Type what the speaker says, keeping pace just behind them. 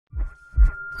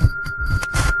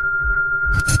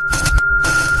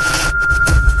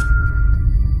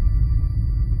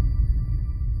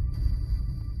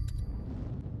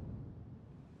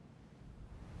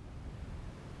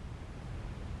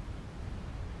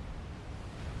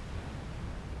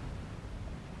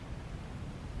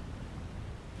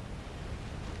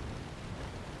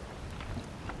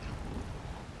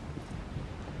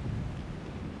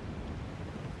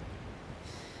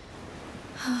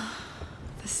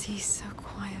city's so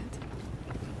quiet.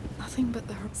 Nothing but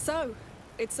the... So,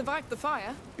 it survived the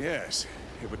fire? Yes,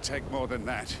 it would take more than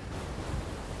that.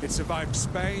 It survived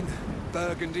Spain,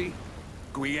 Burgundy,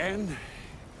 Guyenne.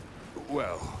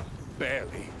 Well,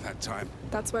 barely that time.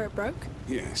 That's where it broke?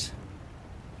 Yes.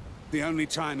 The only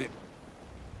time it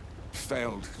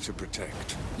failed to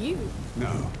protect. You?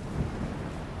 No.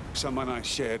 Someone I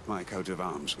shared my coat of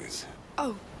arms with.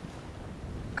 Oh.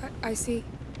 I see.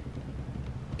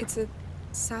 It's a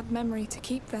sad memory to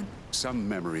keep, then. Some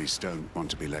memories don't want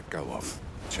to be let go of,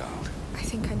 child. I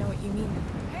think I know what you mean.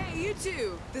 Hey, you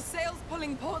two! The sail's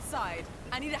pulling port side.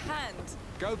 I need a hand.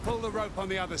 Go pull the rope on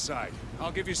the other side.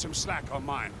 I'll give you some slack on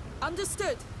mine.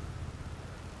 Understood.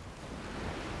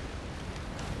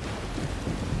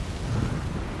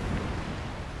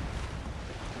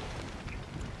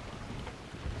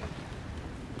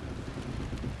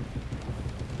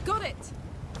 Got it!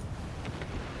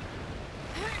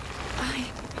 I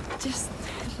just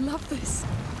love this.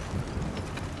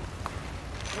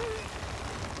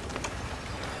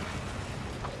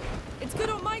 It's good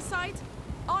on my side.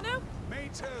 Arno? Me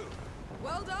too.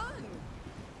 Well done!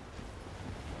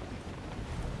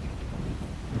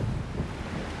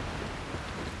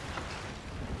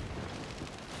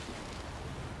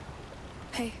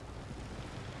 Hey.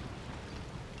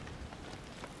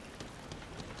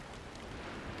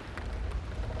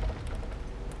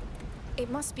 It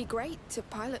must be great to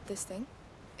pilot this thing.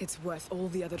 It's worth all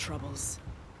the other troubles.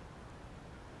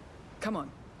 Come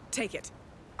on, take it.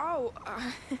 Oh,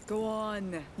 Go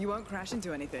on. You won't crash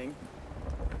into anything.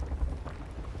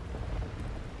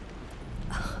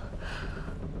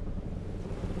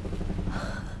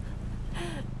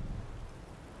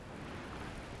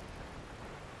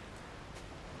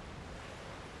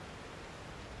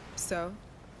 So?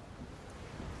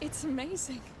 it's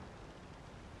amazing.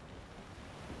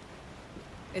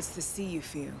 It's the sea you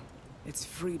feel. It's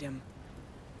freedom.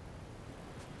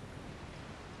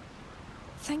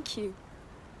 Thank you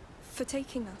for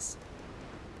taking us.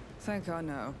 Thank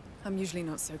Arno. I'm usually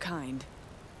not so kind.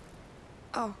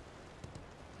 Oh,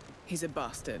 He's a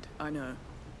bastard, I know.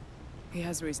 He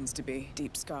has reasons to be,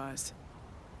 deep scars.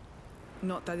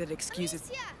 Not that it excuses...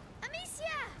 Amicia!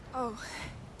 Amicia! oh,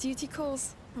 duty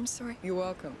calls. I'm sorry. You're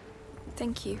welcome.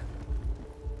 Thank you.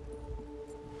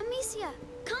 Amicia,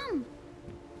 come!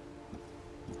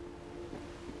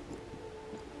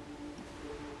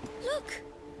 Look!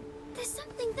 There's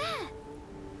something there!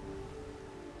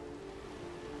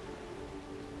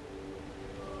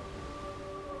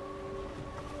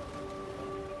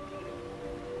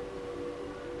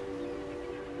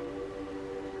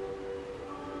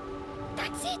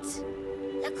 That's it!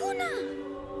 Lacuna!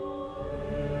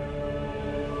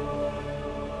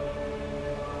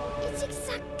 It's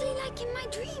exactly like in my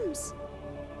dreams.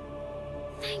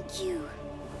 Thank you.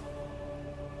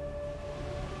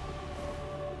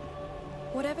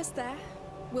 Whatever's there,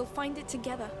 we'll find it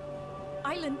together.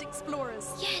 Island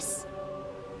explorers. Yes!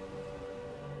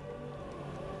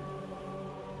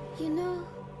 You know,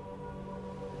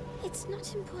 it's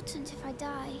not important if I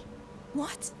die.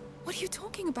 What? What are you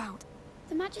talking about?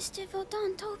 The Magister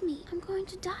Vaudan told me I'm going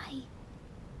to die.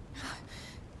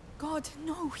 God,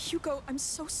 no, Hugo, I'm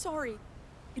so sorry.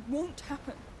 It won't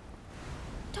happen.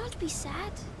 Don't be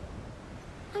sad.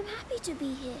 I'm happy to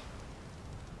be here.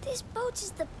 This boat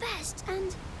is the best,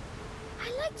 and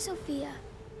I like Sophia.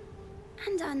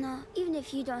 And Anna, even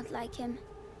if you don't like him.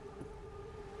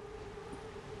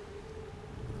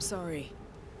 Sorry.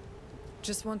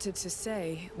 Just wanted to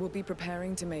say, we'll be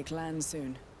preparing to make land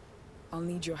soon. I'll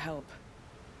need your help.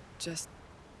 Just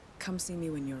come see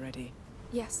me when you're ready.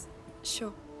 Yes,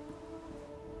 sure.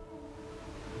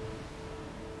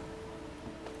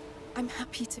 I'm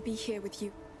happy to be here with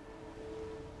you.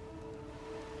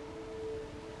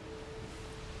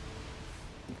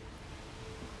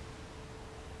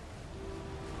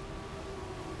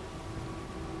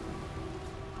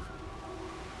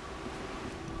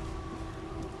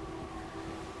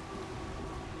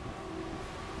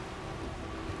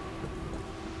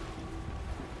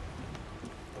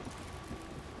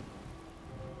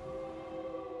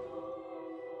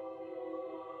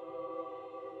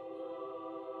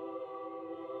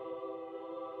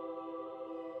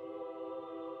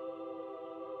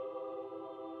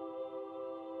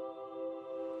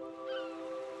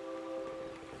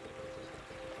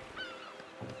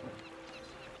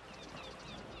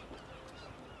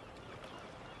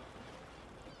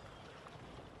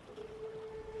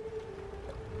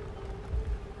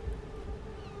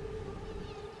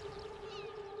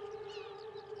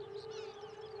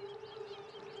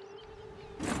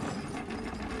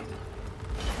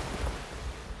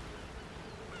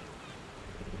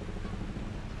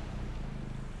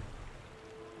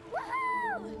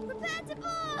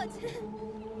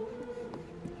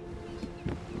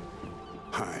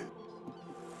 Hi.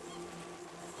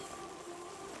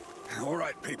 All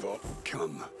right, people,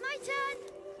 come. My turn!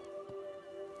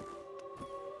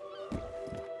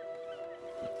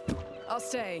 I'll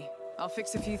stay. I'll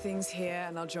fix a few things here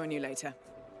and I'll join you later.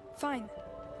 Fine.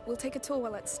 We'll take a tour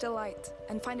while it's still light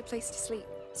and find a place to sleep.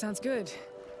 Sounds good.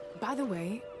 By the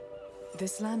way,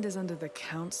 this land is under the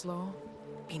Count's law.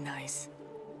 Be nice.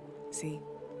 See?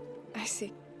 I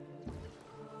see.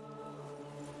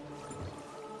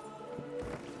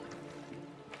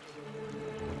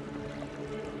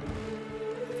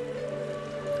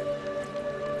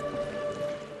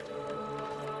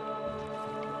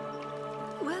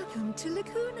 Welcome to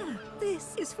Laguna.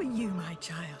 This is for you, my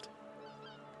child.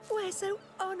 We're so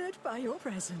honored by your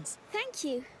presence. Thank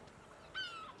you.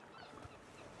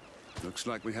 Looks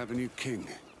like we have a new king.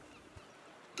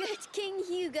 Good King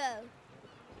Hugo.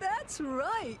 That's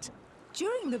right.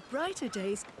 During the brighter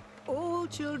days, all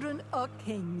children are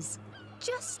kings.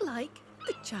 Just like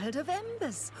the Child of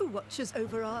Embers who watches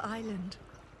over our island.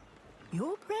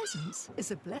 Your presence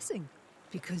is a blessing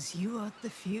because you are the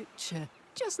future,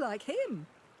 just like him.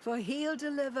 For he'll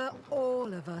deliver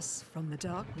all of us from the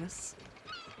darkness.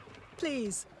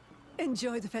 Please,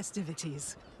 enjoy the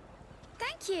festivities.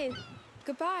 Thank you.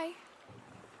 Goodbye.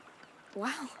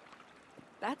 Wow.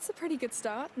 That's a pretty good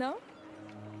start, no?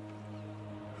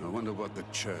 I wonder what the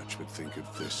church would think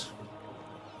of this.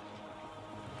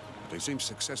 They seem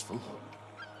successful.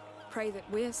 Pray that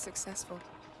we're successful.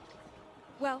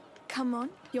 Well, come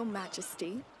on, Your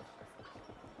Majesty.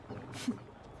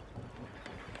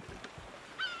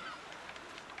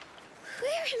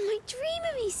 We're in my dream,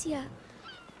 Amicia.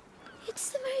 It's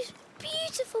the most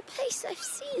beautiful place I've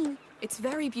seen. It's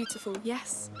very beautiful,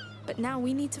 yes. But now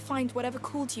we need to find whatever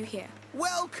called you here.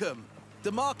 Welcome!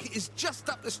 The market is just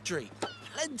up the street.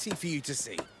 Plenty for you to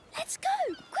see. Let's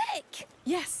go, quick!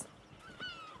 Yes.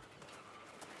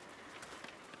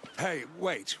 Hey,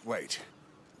 wait.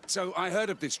 So I heard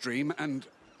of this dream and,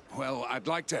 well, I'd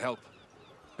like to help.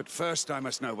 But first I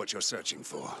must know what you're searching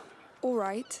for. All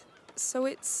right. So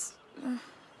it's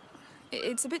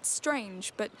a bit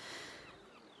strange, but...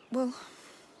 Well...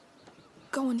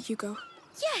 Go on, Hugo.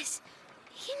 Yes!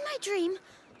 In my dream,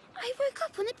 I woke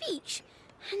up on a beach,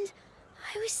 and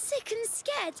I was sick and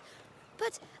scared.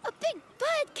 But a big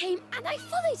bird came, and I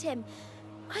followed him.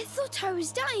 I thought I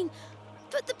was dying,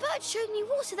 but the bird showed me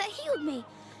water that healed me.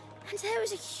 And there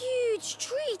was a huge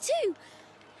tree, too.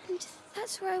 And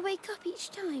that's where I wake up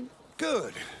each time.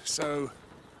 Good. So,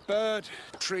 bird,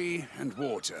 tree, and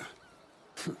water.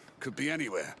 Could be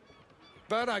anywhere.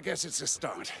 But I guess it's a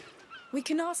start. We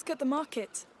can ask at the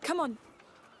market. Come on.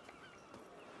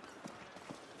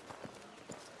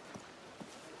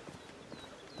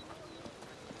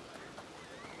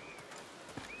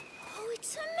 Oh,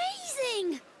 it's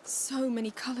amazing! So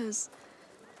many colors.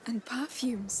 And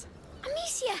perfumes.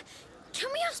 Amicia, can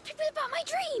we ask people about my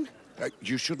dream?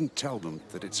 You shouldn't tell them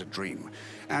that it's a dream.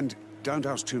 And don't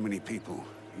ask too many people.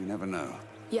 You never know.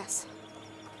 Yes.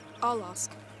 I'll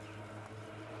ask.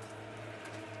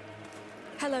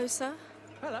 Hello, sir.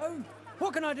 Hello.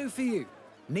 What can I do for you?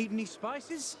 Need any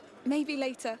spices? Maybe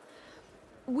later.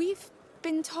 We've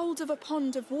been told of a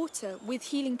pond of water with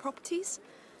healing properties.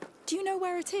 Do you know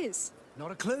where it is?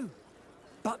 Not a clue.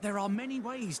 But there are many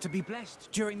ways to be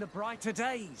blessed during the brighter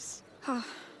days. Ah,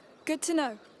 good to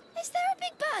know. Is there a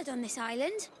big bird on this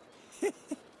island?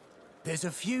 There's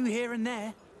a few here and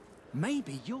there.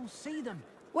 Maybe you'll see them.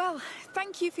 Well,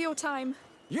 thank you for your time.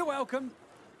 You're welcome.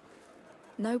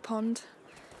 No pond.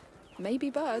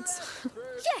 Maybe birds.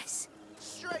 Yes!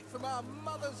 Straight from our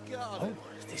mother's garden.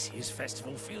 Oh, this year's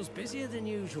festival feels busier than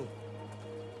usual.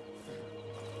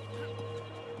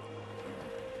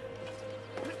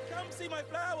 Come see my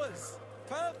flowers!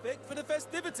 Perfect for the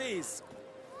festivities!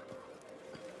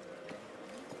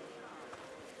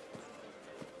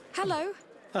 Hello.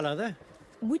 Hello there.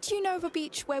 Would you know of a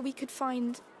beach where we could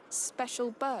find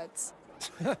special birds?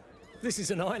 This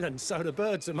is an island, so the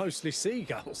birds are mostly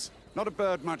seagulls. Not a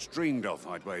bird much dreamed of,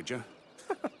 I'd wager.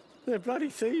 They're bloody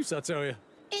thieves, I tell you.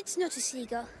 It's not a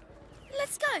seagull.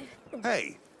 Let's go.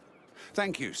 Hey,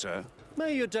 thank you, sir.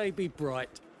 May your day be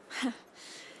bright.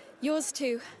 Yours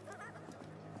too.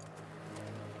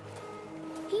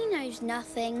 He knows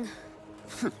nothing.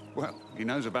 Well, he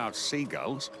knows about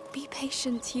seagulls. Be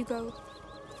patient, Hugo.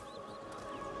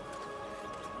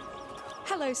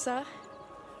 Hello, sir.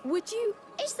 Would you...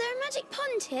 Is there a magic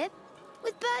pond here?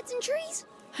 With birds and trees?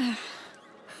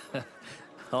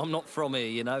 I'm not from here,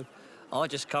 you know. I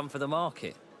just come for the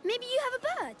market. Maybe you have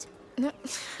a bird? No.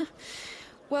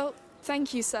 Well,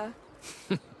 thank you, sir.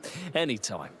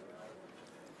 Anytime.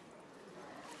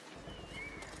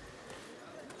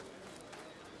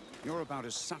 You're about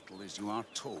as subtle as you are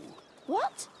tall.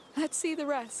 What? Let's see the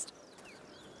rest.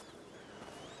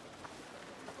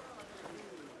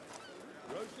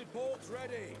 Roasted pork's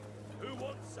ready. Who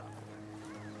wants some?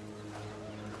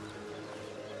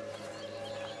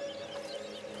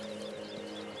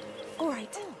 All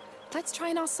right, let's try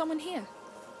and ask someone here.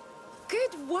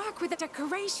 Good work with the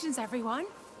decorations, everyone.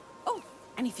 Oh,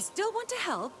 and if you still want to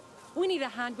help, we need a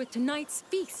hand with tonight's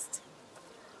feast.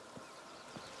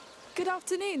 Good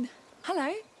afternoon.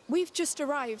 Hello. We've just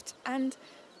arrived, and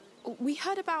we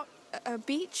heard about a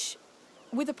beach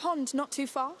with a pond not too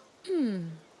far.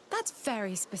 That's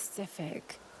very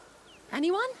specific.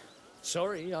 Anyone?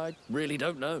 Sorry, I really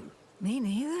don't know. Me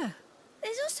neither.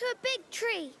 There's also a big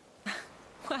tree.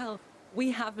 Well,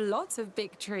 we have lots of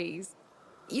big trees.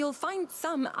 You'll find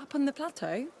some up on the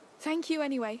plateau. Thank you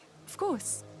anyway. Of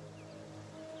course.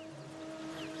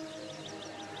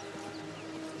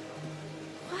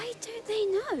 Why don't they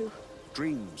know?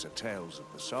 Dreams are tales of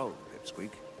the soul,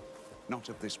 Pipsqueak, not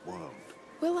of this world.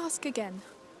 We'll ask again.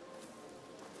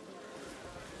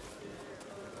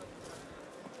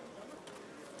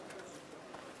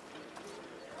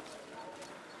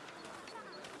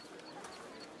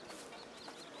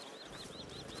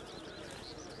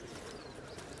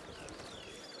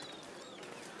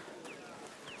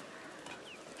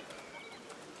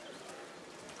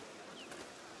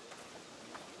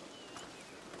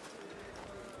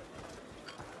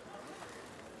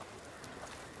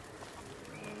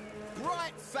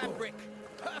 Bright fabric,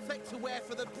 perfect to wear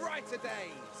for the brighter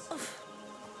days.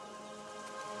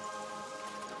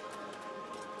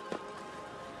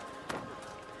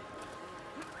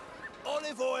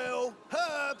 Olive oil,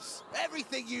 herbs,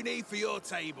 everything you need for your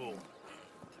table.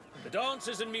 The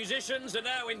dancers and musicians are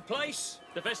now in place.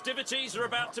 The festivities are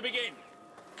about to begin.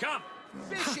 Come!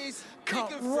 Fishes, Can't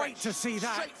big and wait fresh, to see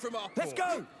that. straight from our Let's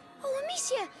port. go! Oh,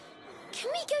 Amicia,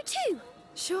 can we go too?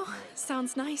 Sure,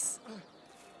 sounds nice.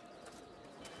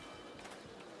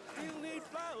 You'll need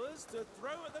flowers to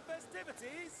throw at the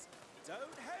festivities. Don't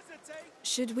hesitate.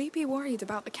 Should we be worried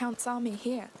about the Count's army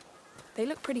here? They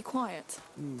look pretty quiet.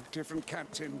 Different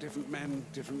captain, different men,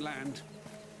 different land.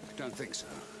 Don't think so.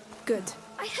 Good.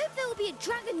 I hope there will be a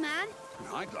dragon man.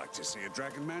 I'd like to see a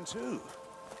dragon man too.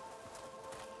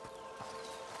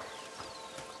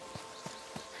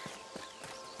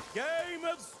 Game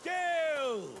of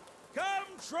skill! Come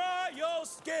try your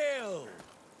skill!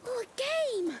 Oh,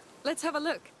 a game! Let's have a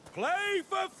look. Play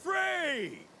for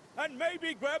free! And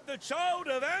maybe grab the Child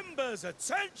of Ember's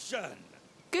attention!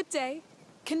 Good day.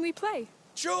 Can we play?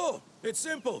 Sure, it's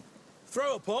simple.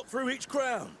 Throw a pot through each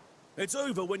crown. It's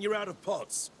over when you're out of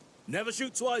pots. Never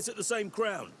shoot twice at the same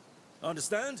crown.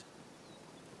 Understand?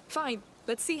 Fine.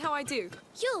 Let's see how I do.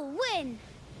 You'll win!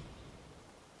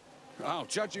 I'll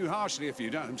judge you harshly if you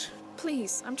don't.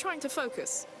 Please, I'm trying to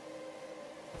focus.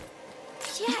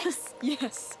 Yes!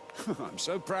 Yes. I'm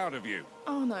so proud of you.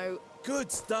 Oh no.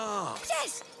 Good start!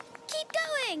 Yes! Keep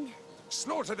going!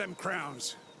 Slaughter them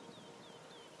crowns.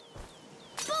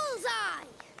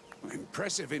 Bullseye!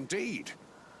 Impressive indeed.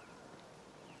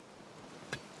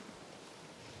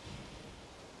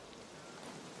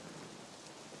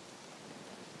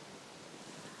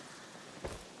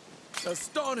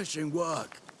 Astonishing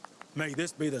work. May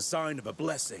this be the sign of a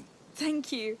blessing.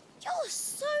 Thank you. You're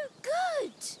so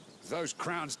good! Those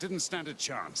crowns didn't stand a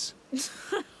chance.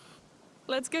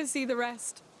 Let's go see the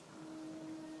rest.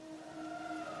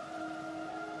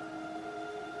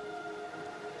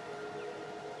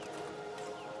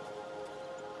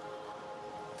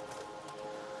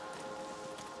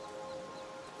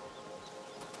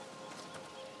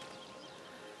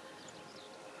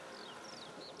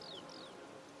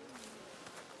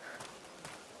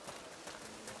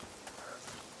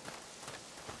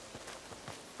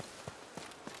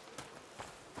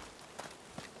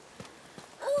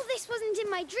 This wasn't in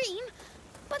my dream,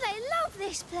 but I love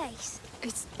this place.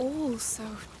 It's all so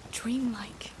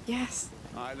dreamlike, yes.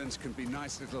 Islands can be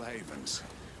nice little havens,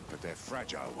 but they're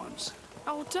fragile ones.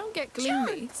 Oh, don't get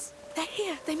gloomy. Chance! They're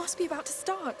here. They must be about to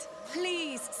start.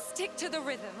 Please, stick to the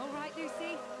rhythm, all right,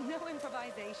 Lucy? No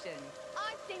improvisation.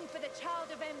 I sing for the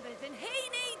Child of Embers, and he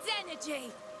needs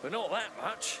energy! But not that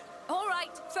much. All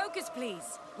right, focus,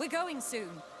 please. We're going soon.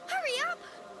 Hurry up!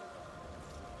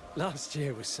 Last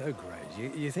year was so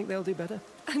great. You think they'll do better?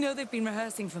 I know they've been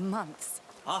rehearsing for months.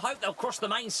 I hope they'll cross the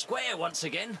main square once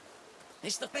again.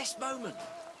 It's the best moment.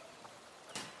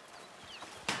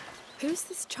 Who's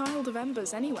this Child of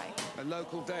Embers, anyway? A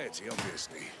local deity,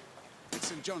 obviously. It's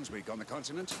St. John's Week on the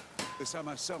continent, the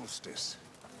summer solstice.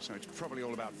 So it's probably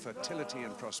all about fertility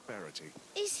and prosperity.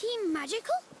 Is he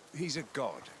magical? He's a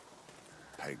god.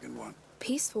 Pagan one.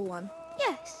 Peaceful one.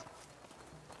 Yes.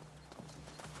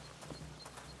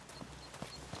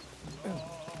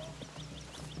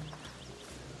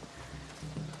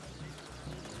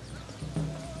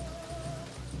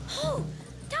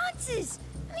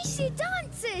 Amicia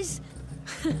dances!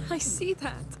 I see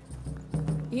that.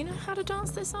 You know how to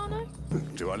dance this, Arno?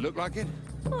 Do I look like it?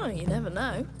 Well, you never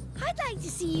know. I'd like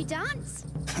to see you dance.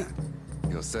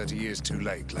 You're 30 years too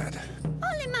late, lad.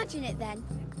 I'll imagine it then.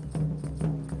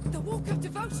 The walk of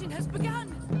devotion has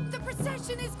begun. The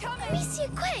procession is coming. Amicia,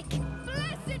 quick!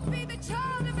 Blessed be the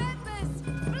child of embers.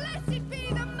 Blessed be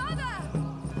the mother.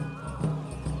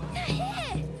 They're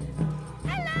here!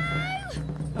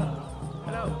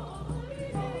 Hello!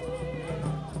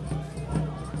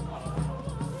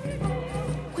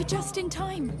 We're just in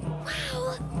time.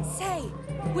 Wow! Say,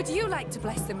 would you like to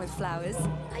bless them with flowers?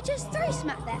 I just throw some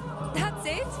at them. That's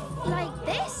it? Like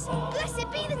this?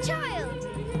 Blessed be the child!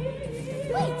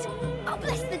 Wait! I'll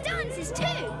bless the dances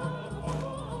too!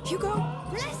 Hugo!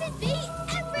 Blessed be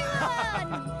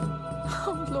everyone!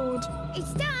 Oh, Lord.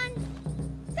 It's done!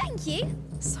 Thank you!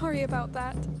 Sorry about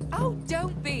that. Oh,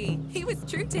 don't be. He was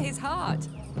true to his heart.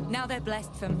 Now they're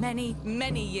blessed for many,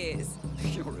 many years.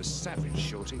 You're a savage,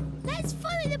 Shorty. Let's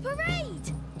follow the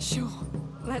parade! Sure.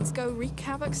 Let's go wreak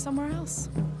havoc somewhere else.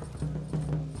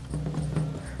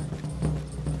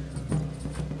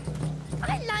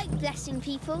 I like blessing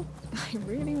people. I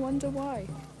really wonder why.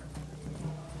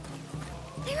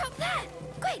 They're up there!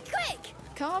 Quick, quick!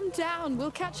 Calm down.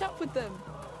 We'll catch up with them.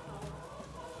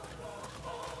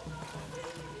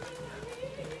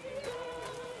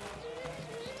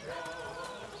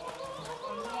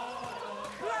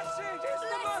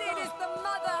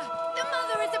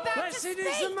 Blessed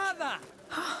is the mother!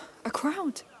 A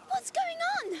crowd. What's going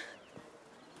on?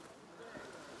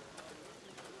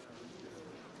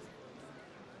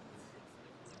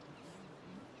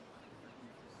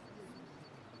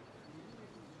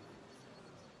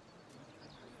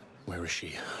 Where is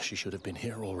she? She should have been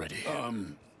here already.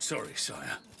 Sorry,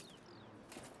 sire.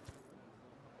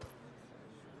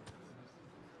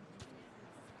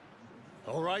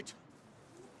 All right?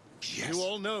 Yes. You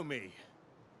all know me.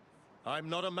 I'm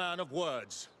not a man of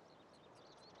words.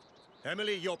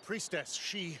 Emily, your priestess,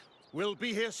 she will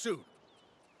be here soon.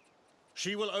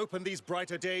 She will open these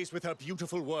brighter days with her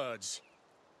beautiful words.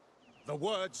 The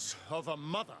words of a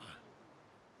mother.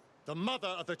 The mother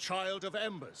of the child of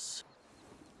embers.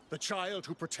 The child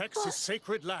who protects his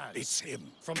sacred lands. It's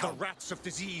him. From the rats of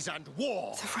disease and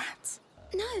war. The rats.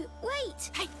 No,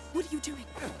 wait! Hey, what are you doing?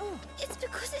 It's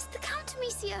because it's the Count,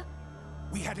 Amicia.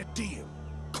 We had a deal.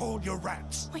 Call your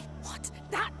rats. Wait, what?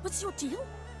 That was your deal?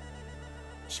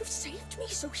 You saved me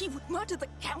so he would murder the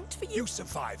Count for you? You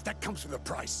survived. That comes with a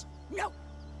price. No!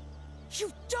 You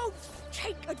don't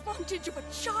take advantage of a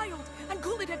child and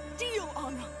call it a deal,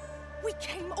 Anna! We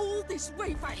came all this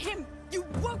way for him! You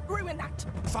won't ruin that!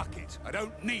 Fuck it. I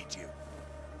don't need you.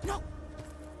 No!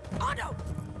 Anna!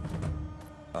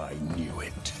 I knew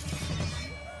it.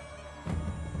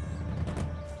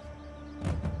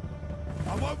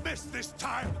 I won't miss this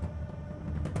time!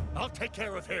 I'll take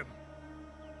care of him.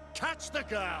 Catch the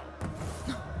girl!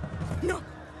 No!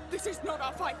 This is not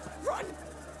our fight! Run!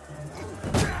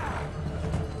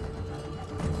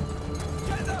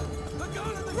 Get them! The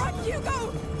girl in the Run,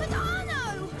 Hugo! But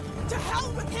Arno! To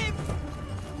hell with him!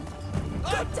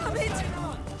 God damn it!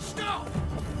 Stop!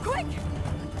 Quick!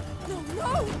 No,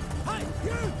 no! Hey,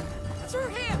 you! Through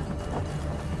here!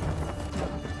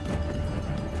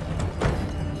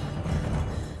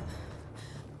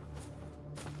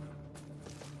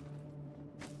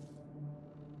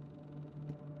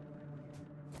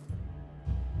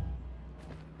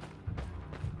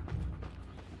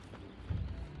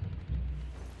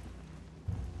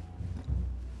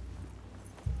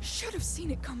 Should have seen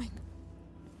it coming.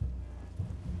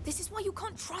 This is why you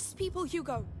can't trust people,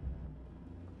 Hugo.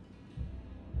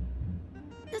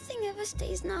 Nothing ever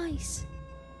stays nice.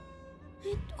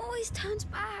 It always turns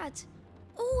bad.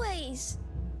 Always.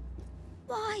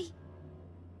 Why?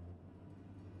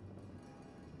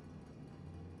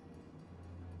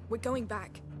 We're going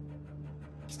back.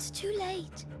 It's too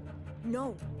late.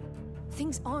 No.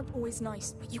 Things aren't always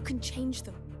nice, but you can change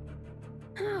them.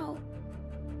 How?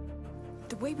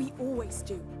 The way we always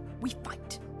do. We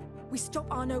fight. We stop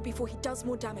Arno before he does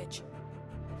more damage.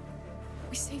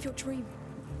 We save your dream.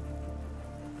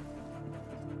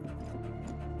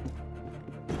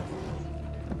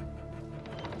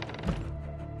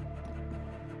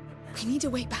 We need a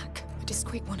way back. A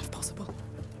discreet one if possible.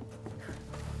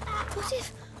 What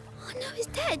if Arno is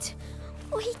dead?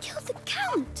 Or he killed the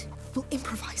Count? We'll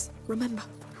improvise, remember?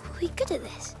 Are we good at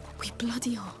this? We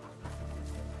bloody are.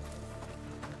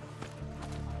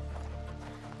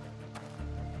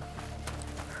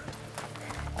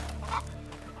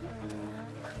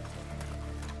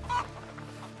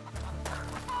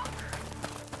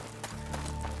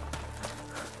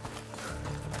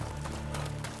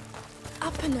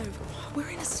 weapon, though. We're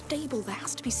in a stable. There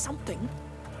has to be something.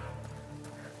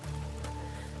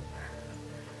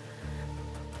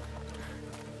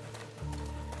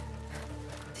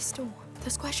 This door. The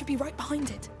square should be right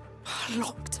behind it.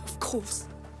 Locked, of course.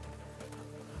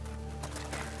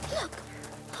 Look!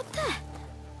 Up there!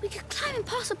 We could climb and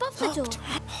pass above the door.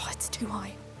 Oh, it's too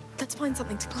high. Let's find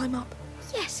something to climb up.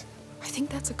 Yes. I think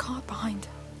that's a cart behind.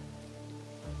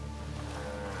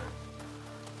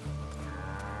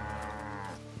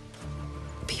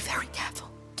 Be very careful.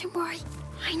 Don't worry.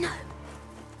 I know.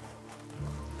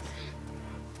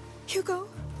 Hugo?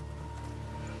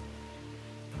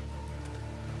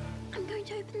 I'm going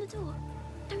to open the door.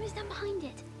 Don't stand behind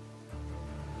it.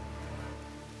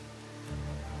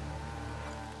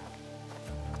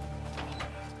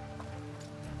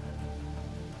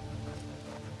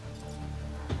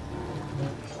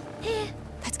 Here.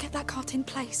 Let's get that cart in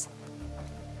place.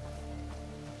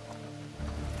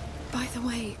 By the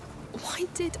way, why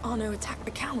did Arno attack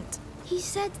the Count? He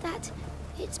said that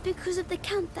it's because of the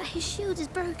Count that his shield is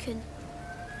broken.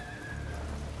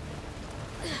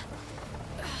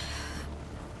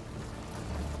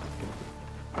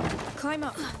 Climb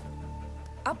up.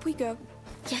 Up we go.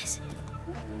 Yes.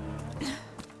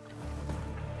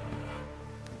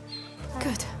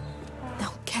 Good.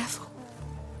 Now, careful.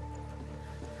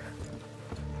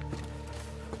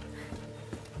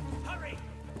 Hurry!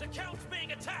 The Count's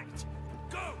being attacked!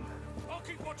 Go! I'll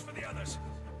keep watch for the others.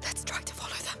 Let's try to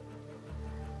follow them.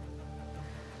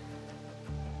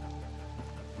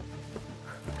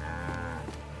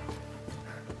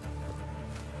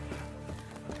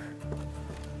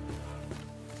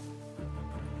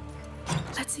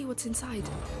 Let's see what's inside.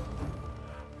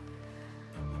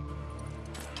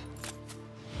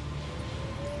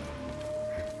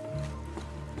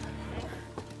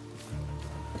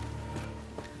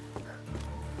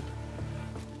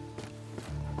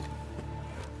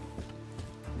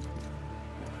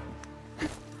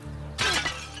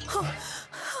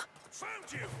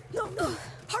 Found you! No!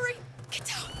 Hurry! Get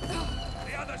down!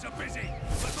 The others are busy,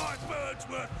 but my bird's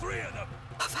worth 3 of them.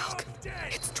 A falcon!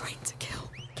 Dead! It's trained to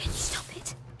kill. Can you stop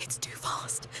it? It's too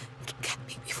fast. Get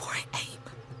me before I aim.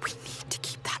 We need to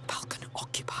keep that falcon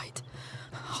occupied.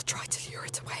 I'll try to lure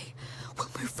it away. We'll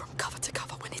move from cover to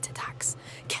cover when it attacks.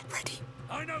 Get ready.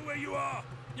 I know where you are.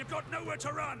 You've got nowhere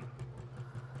to run.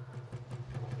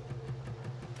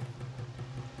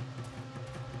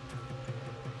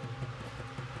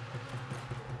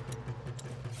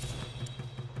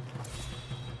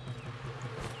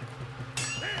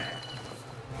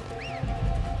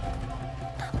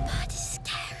 That bird is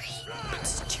scary. I'm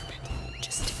stupid.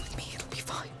 Just stick with me. It'll be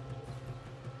fine.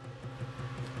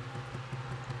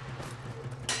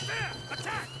 There!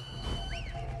 Attack!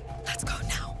 Let's go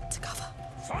now. To cover.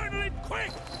 Finally,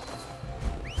 quick!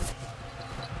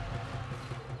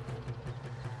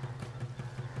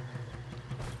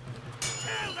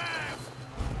 Kill them!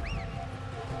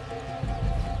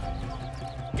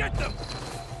 Get them!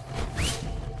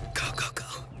 Go, go, go.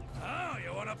 Oh,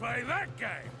 you want to play that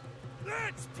game?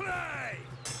 Let's play!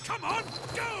 Come on,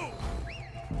 go!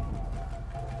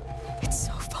 It's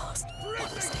so fast. One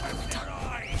Everything mistake at a with your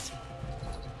time. eyes!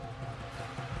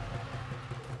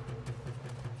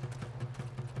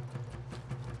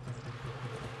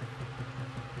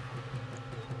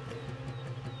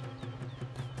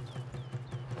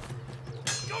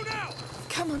 Go now!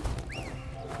 Come on.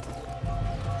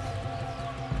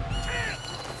 Kill!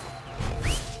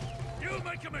 You'll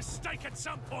make a mistake at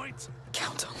some point.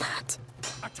 Count on that.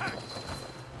 Attack! It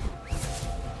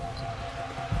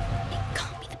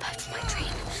can't be the bird of my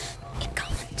dream. It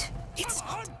can't. It's Come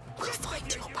not. on! We'll Get find them,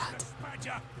 your you bird. useless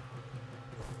badger.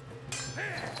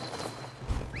 Here!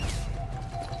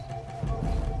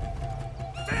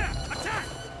 There! Attack!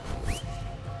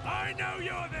 I know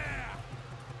you're there!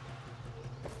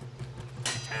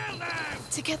 Kill them!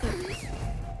 Together.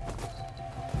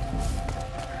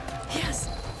 Yes,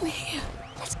 we're here.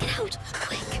 Let's get out.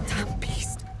 Quick. Damn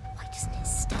beast. Why doesn't it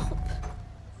stop?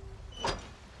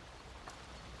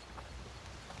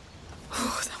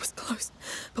 Oh, that was close.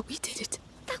 But we did it.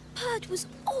 That bird was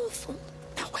awful.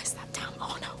 Now where's that damn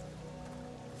Arno?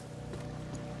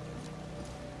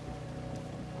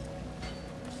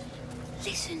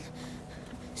 Listen.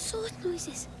 Sword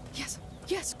noises. Yes,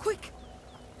 yes, quick.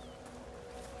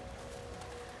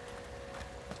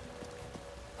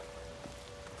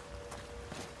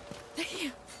 They're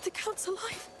here. The Count's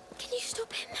alive. Can you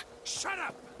stop him? Shut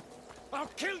up! I'll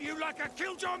kill you like I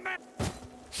killed your man!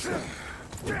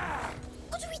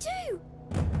 What do we do?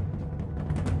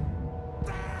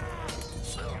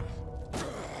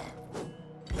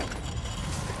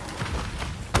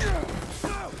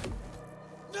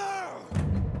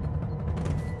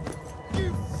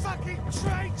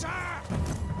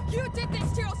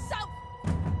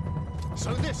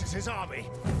 So this is his army?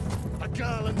 A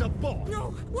girl and a boy?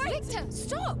 No, wait! Victor,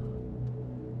 stop!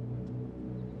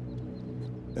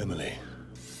 Emily.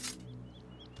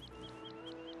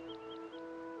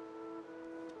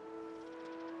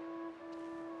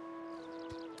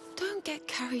 Don't get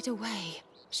carried away.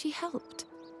 She helped.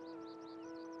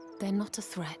 They're not a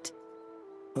threat.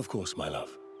 Of course, my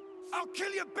love. I'll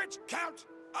kill you, bitch, Count!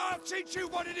 I'll teach you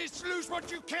what it is to lose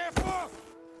what you care for!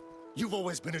 You've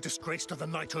always been a disgrace to the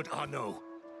knighthood, Arnaud.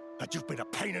 But you've been a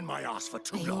pain in my ass for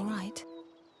too long. Are you all right?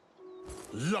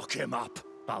 Lock him up.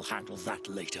 I'll handle that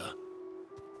later.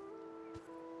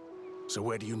 So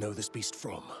where do you know this beast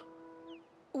from?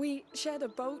 We shared a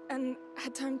boat and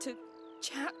had time to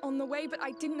chat on the way, but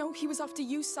I didn't know he was after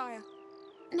you, sire.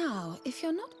 Now, if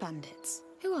you're not bandits,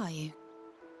 who are you?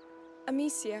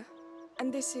 Amicia.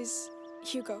 And this is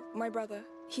Hugo, my brother.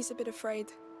 He's a bit afraid.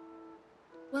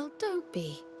 Well, don't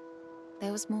be.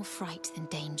 There was more fright than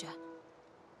danger.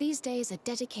 These days are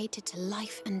dedicated to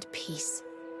life and peace.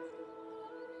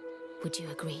 Would you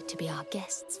agree to be our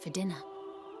guests for dinner?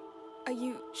 Are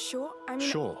you sure? I mean...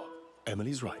 Sure.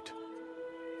 Emily's right.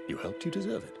 You helped, you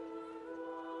deserve it.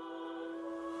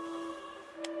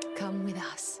 Come with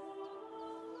us.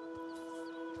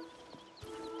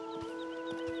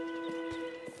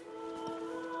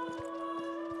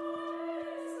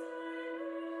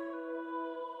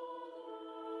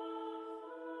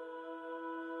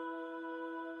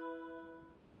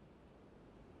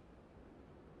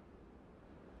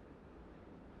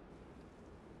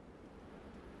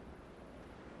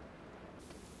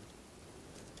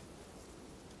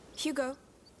 Hugo,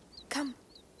 come.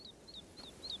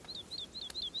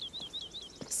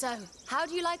 So, how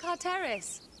do you like our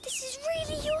terrace? This is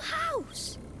really your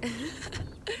house.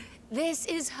 This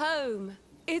is home.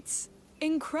 It's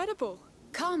incredible.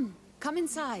 Come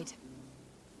inside.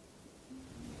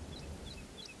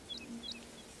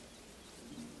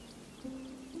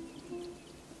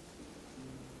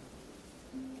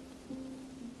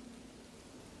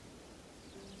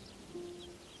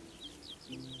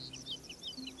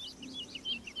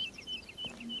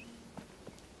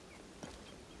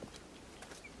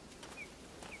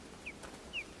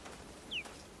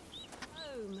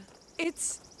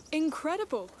 It's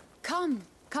incredible. Come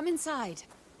inside.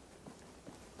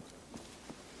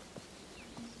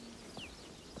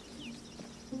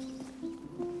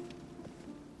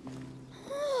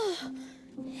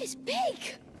 It's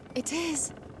big. It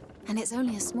is. And it's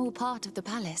only a small part of the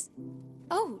palace.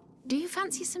 Oh, do you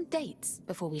fancy some dates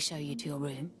before we show you to your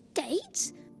room?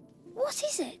 Dates? What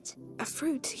is it? A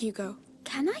fruit, Hugo.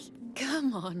 Can I?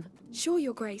 Come on. Sure,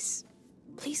 Your Grace.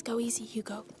 Please go easy,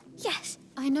 Hugo. Yes.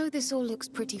 I know this all looks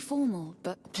pretty formal,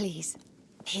 but please,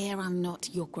 here I'm not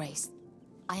Your Grace.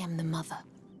 I am the mother.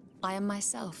 I am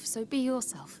myself, so be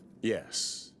yourself.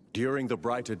 Yes. During the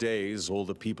brighter days, all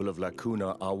the people of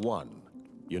Lacuna are one,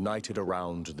 united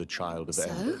around the Child of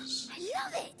Embers. I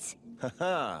love it.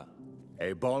 Haha!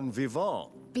 A bon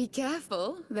vivant. Be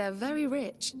careful, they're very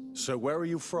rich. So where are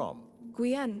you from?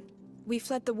 Guyenne. We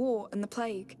fled the war and the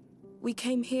plague. We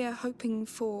came here hoping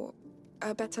for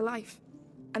a better life.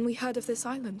 And we heard of this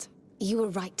island. You were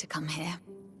right to come here.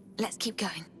 Let's keep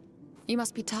going. You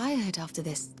must be tired after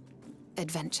this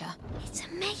adventure. It's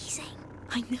amazing.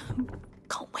 I know.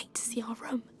 Can't wait to see our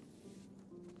room.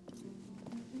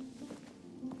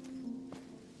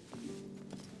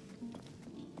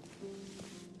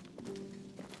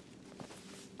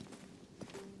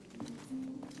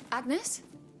 Agnes,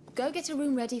 go get a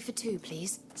room ready for 2,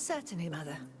 please. Certainly,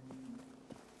 Mother.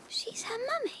 She's her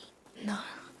mummy. No,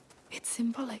 it's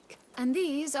symbolic. And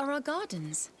these are our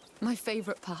gardens. My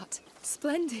favorite part.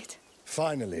 Splendid.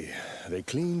 Finally, they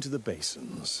cleaned the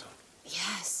basins.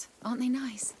 Yes, aren't they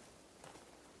nice?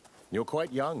 You're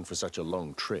quite young for such a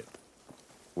long trip.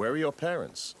 Where are your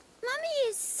parents? Mummy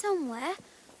is somewhere,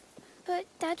 but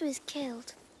Dad was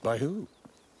killed. By who?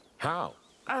 How?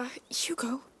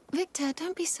 Hugo. Victor,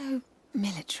 don't be so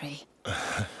military.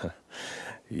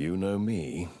 You know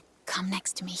me. Come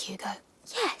next to me, Hugo.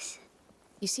 Yes.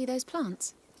 You see those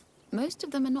plants? Most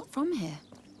of them are not from here,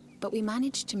 but we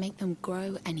managed to make them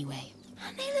grow anyway.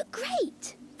 And they look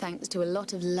great. Thanks to a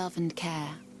lot of love and care.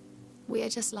 We are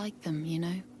just like them, you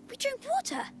know? We drink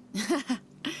water.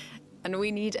 And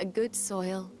we need a good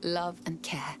soil, love and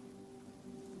care.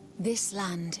 This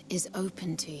land is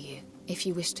open to you if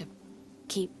you wish to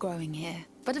keep growing here.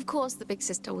 But of course the big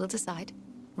sister will decide.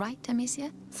 Right,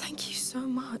 Amicia? Thank you so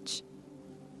much.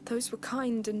 Those were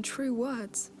kind and true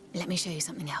words. Let me show you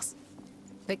something else.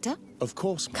 Victor? Of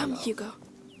course, my Come, love. Hugo.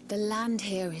 The land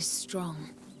here is strong.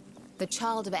 The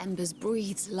Child of Embers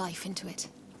breathes life into it.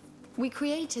 We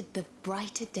created the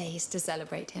brighter days to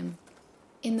celebrate him.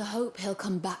 In the hope he'll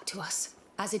come back to us,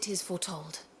 as it is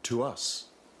foretold. To us,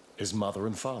 his mother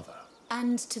and father.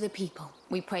 And to the people.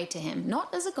 We pray to him,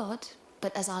 not as a god,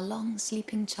 but as our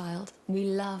long-sleeping child. We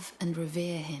love and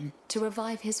revere him, to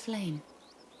revive his flame.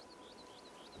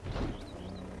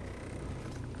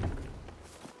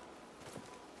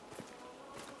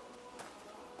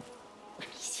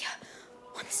 Amicia,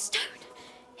 on the stone.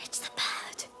 It's the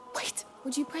bird. Wait,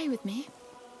 would you pray with me?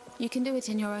 You can do it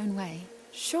in your own way.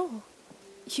 Sure.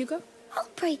 Hugo? I'll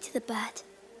pray to the bird.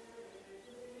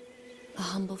 A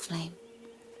humble flame,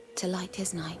 to light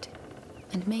his night.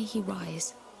 And may he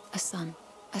rise, a sun,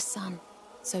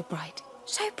 so bright.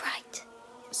 So bright.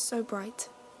 So bright.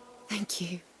 Thank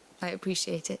you. I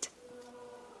appreciate it.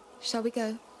 Shall we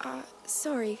go?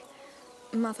 Sorry,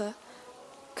 Mother.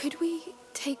 Could we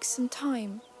take some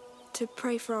time to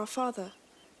pray for our father?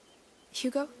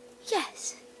 Hugo?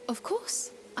 Yes. Of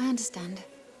course. I understand.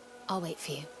 I'll wait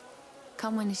for you.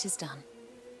 Come when it is done.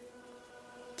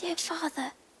 Dear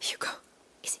Father. Hugo,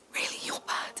 is it really your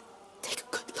bird? Take a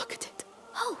good look at it.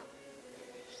 Oh,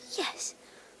 yes.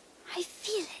 I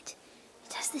feel it.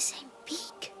 It has the same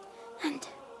beak. And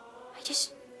I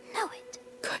just know it.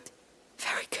 Good.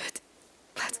 Very good.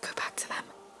 Let's go back to them.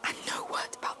 And no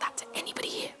word about that to anybody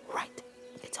here, right?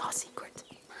 It's our secret.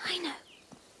 I know.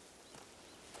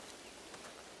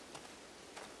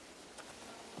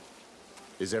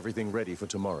 Is everything ready for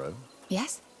tomorrow?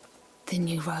 Yes? The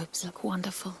new robes look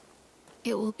wonderful.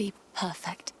 It will be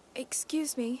perfect.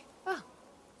 Excuse me. Oh.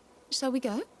 Shall we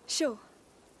go? Sure.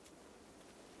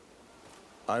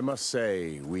 I must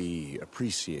say, we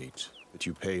appreciate that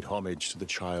you paid homage to the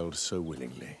child so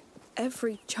willingly.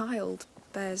 Every child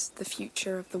bears the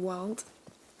future of the world.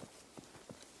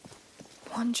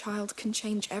 One child can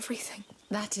change everything.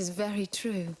 That is very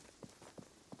true.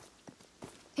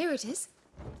 Here it is.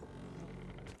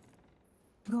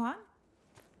 Go on.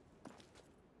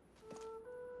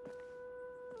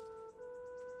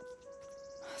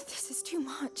 This is too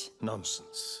much.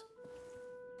 Nonsense.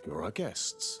 You're our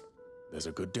guests. There's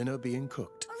a good dinner being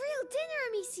cooked. A real dinner,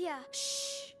 Amicia.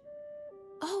 Shh.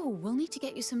 Oh, we'll need to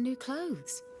get you some new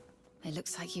clothes. It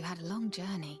looks like you had a long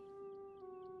journey.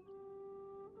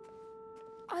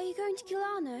 Are you going to kill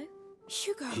Arno?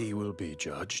 Hugo. He will be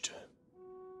judged.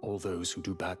 All those who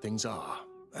do bad things are,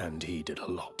 and he did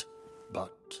a lot.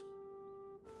 But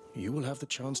you will have the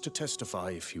chance to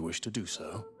testify if you wish to do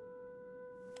so.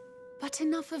 But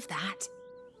enough of that.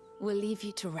 We'll leave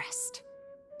you to rest.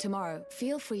 Tomorrow,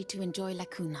 feel free to enjoy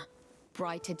Lacuna.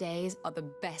 Brighter days are the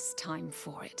best time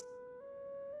for it.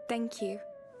 Thank you.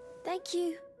 Thank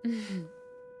you.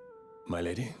 My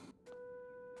lady?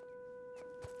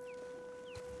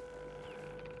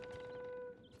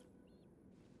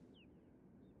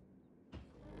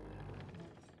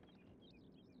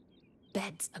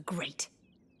 Beds are great.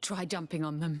 Try jumping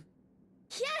on them.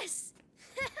 Yes!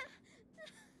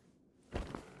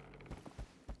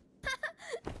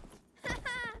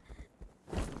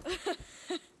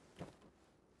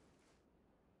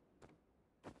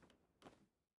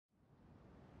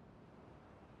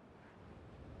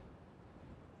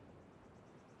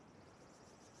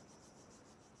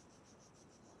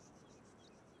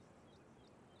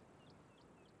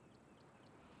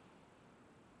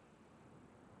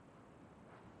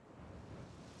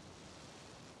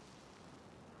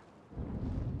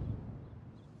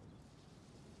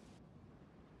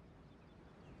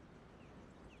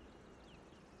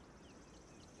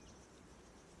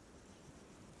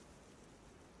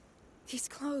 These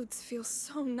clothes feel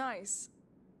so nice.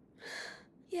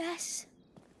 Yes.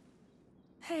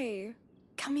 Hey,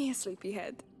 come here,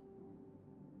 sleepyhead.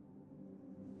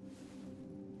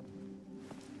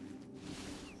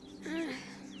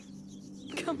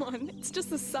 Come on, it's just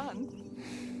the sun.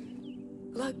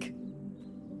 Look,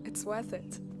 it's worth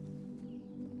it.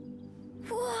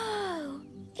 Whoa!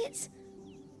 It's...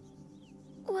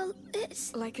 well,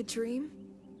 it's... Like a dream?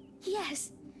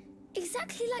 Yes,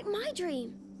 exactly like my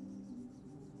dream.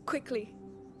 Quickly,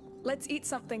 let's eat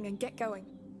something and get going.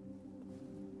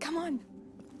 Come on.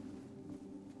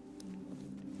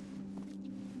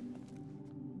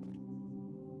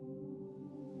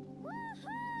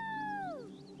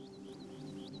 Woohoo!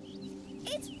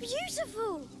 It's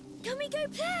beautiful! Can we go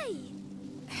play?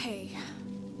 Hey,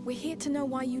 we're here to know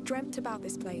why you dreamt about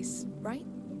this place, right?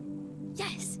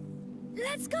 Yes.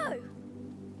 Let's go!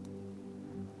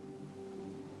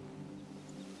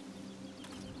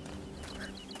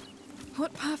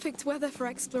 What perfect weather for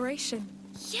exploration.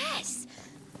 Yes!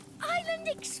 Island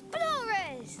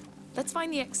explorers! Let's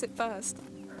find the exit first.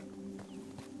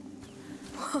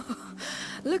 Whoa,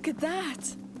 look at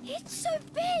that! It's so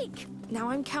big! Now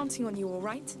I'm counting on you, all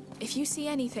right? If you see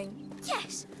anything...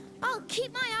 Yes! I'll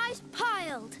keep my eyes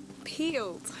piled!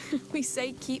 Peeled. We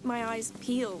say keep my eyes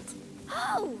peeled.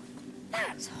 Oh!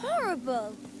 That's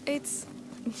horrible! It's...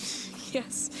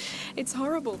 yes, it's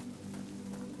horrible.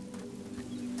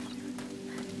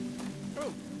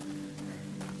 Oh.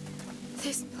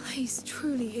 This place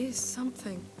truly is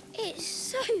something. It's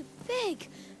so big,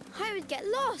 I would get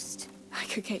lost. I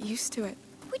could get used to it.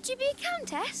 Would you be a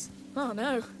countess? Oh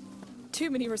no, too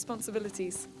many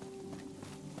responsibilities.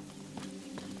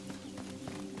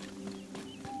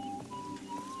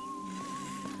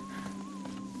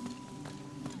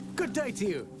 Good day to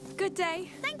you. Good day.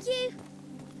 Thank you.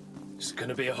 It's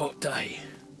gonna be a hot day.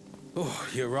 Oh,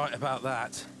 you're right about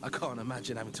that. I can't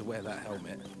imagine having to wear that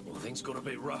helmet. Well, things got a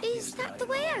bit rough. Is that the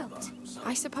way out?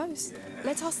 I suppose.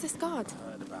 Let's ask this guard.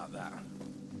 Heard about that.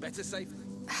 Better safe.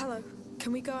 Hello,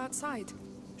 can we go outside?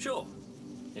 Sure.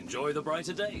 Enjoy the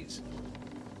brighter days.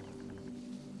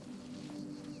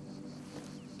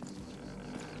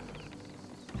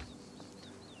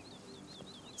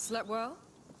 Slept well?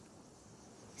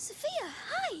 Sophia,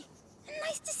 hi!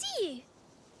 Nice to see you.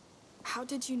 How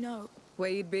did you know? Where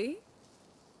you'd be?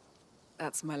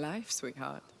 That's my life,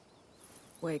 sweetheart.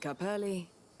 Wake up early,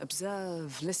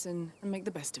 observe, listen, and make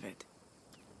the best of it.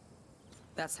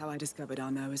 That's how I discovered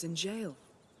Arnaud was in jail.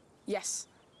 Yes,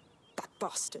 that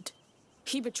bastard.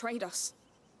 He betrayed us.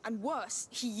 And worse,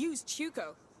 he used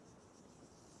Hugo.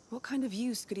 What kind of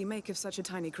use could he make of such a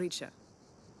tiny creature?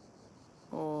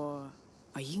 Or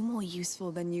are you more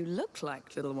useful than you look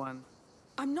like, little one?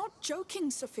 I'm not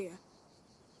joking, Sophia.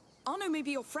 Arnaud may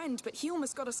be your friend, but he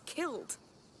almost got us killed.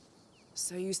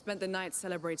 So you spent the night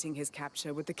celebrating his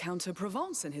capture with the Count of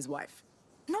Provence and his wife?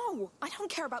 No, I don't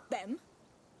care about them.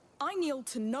 I kneel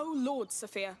to no lord,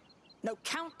 Sophia. No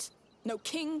count, no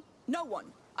king, no one.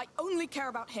 I only care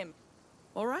about him.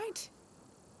 All right.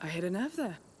 I hit a nerve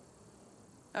there.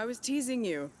 I was teasing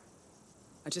you.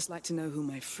 I just like to know who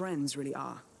my friends really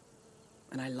are.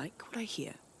 And I like what I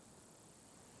hear.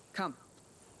 Come.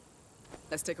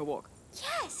 Let's take a walk.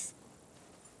 Yes!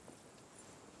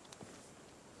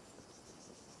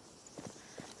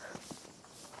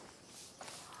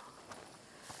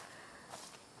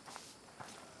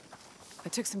 I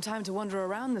took some time to wander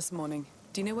around this morning.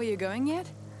 Do you know where you're going yet?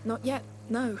 Not yet,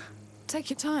 no. Take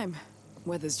your time.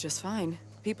 Weather's just fine.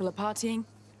 People are partying.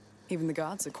 Even the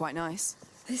guards are quite nice.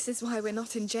 This is why we're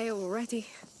not in jail already.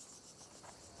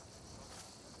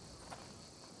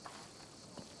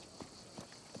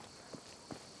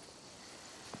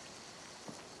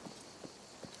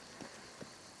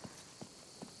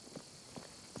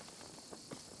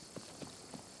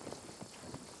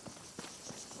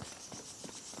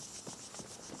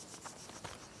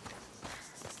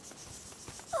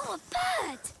 Oh, a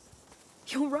bird!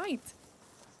 You're right.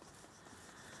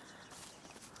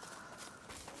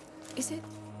 Is it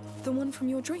the one from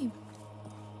your dream?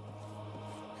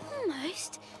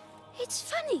 Almost. It's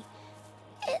funny.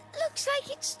 It looks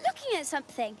like it's looking at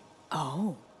something.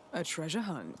 Oh, a treasure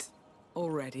hunt.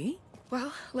 Already?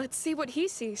 Well, let's see what he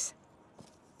sees.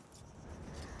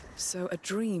 So a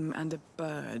dream and a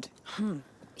bird.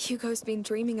 Hugo's been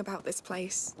dreaming about this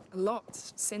place a lot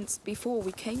since before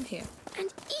we came here.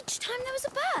 And each time there was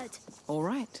a bird. All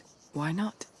right. Why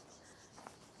not?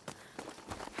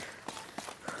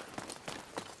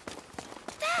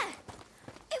 There!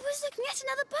 It was looking at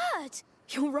another bird.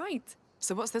 You're right.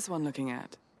 So what's this one looking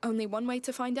at? Only one way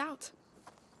to find out.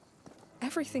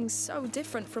 Everything's so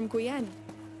different from Guyenne.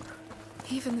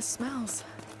 Even the smells.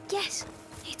 Yes,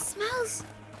 it smells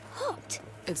hot.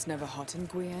 It's never hot in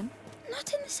Guyenne.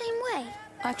 Not in the same way.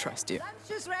 I trust you.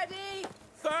 Lunch is ready.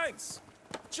 Thanks!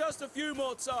 Just a few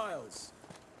more tiles.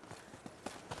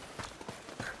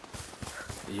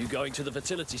 Are you going to the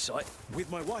fertility site?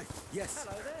 With my wife, yes.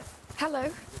 Hello.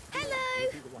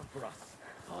 Hello! Be the one for us.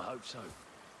 I hope so.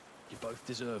 You both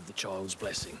deserve the child's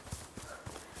blessing.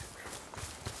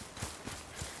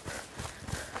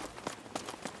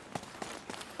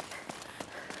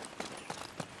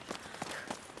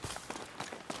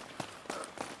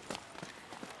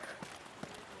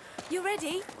 You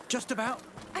ready? Just about.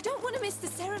 I don't want to miss the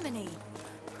ceremony.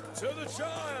 To the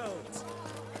child!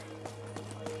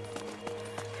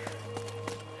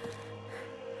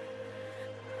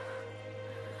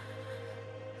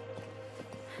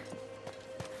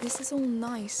 This is all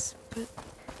nice, but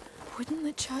wouldn't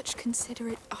the church consider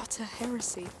it utter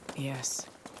heresy? Yes.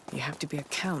 You have to be a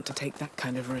count to take that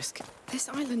kind of risk. This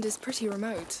island is pretty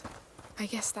remote. I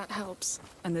guess that helps.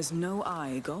 And there's no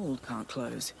eye gold can't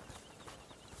close.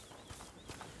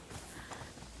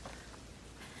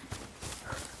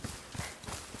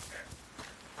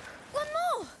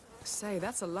 say,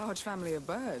 that's a large family of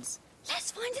birds.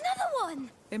 Let's find another one!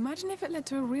 Imagine if it led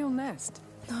to a real nest.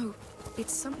 No,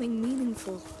 it's something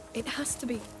meaningful. It has to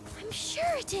be. I'm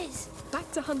sure it is.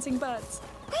 Back to hunting birds.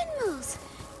 Windmills!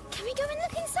 Can we go and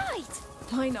look inside?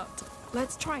 Why not?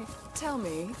 Let's try. Tell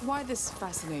me, why this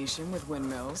fascination with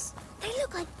windmills? They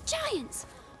look like giants,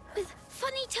 with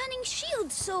funny turning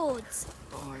shield swords.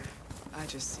 Boy, I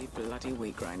just see bloody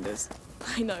wheat grinders.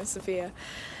 I know, Sophia.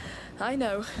 I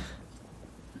know.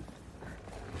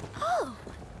 Oh!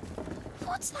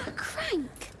 What's that crank?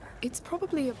 It's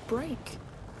probably a brake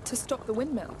to stop the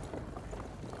windmill.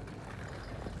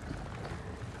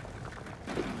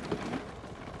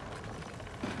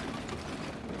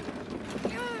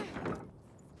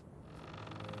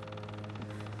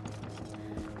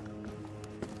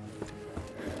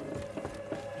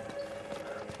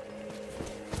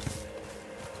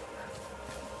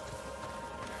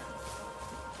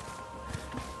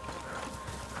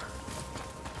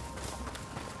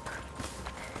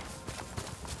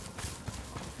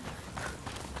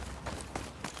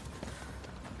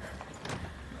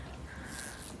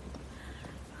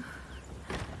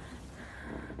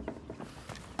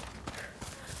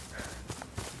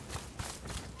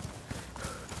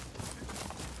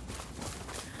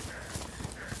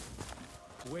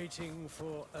 Waiting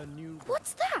for a new...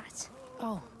 What's that?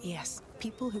 Oh, yes.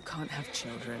 People who can't have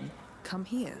children come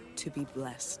here to be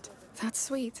blessed. That's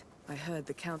sweet. I heard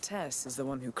the Countess is the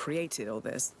one who created all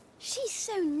this. She's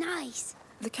so nice.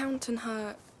 The Count and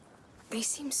her... they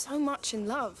seem so much in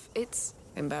love. It's...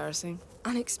 embarrassing?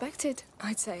 Unexpected,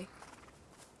 I'd say.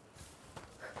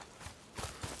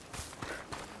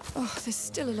 Oh, there's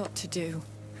still a lot to do.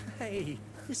 Hey,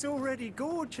 it's already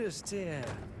gorgeous, dear.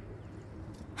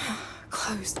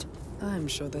 Closed. I'm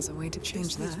sure there's a way to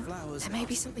change that. There may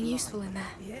be something useful in there.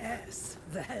 Yes,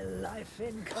 their life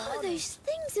in Oh, those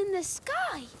things in the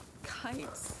sky.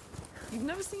 Kites. You've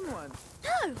never seen one?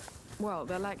 No. Well,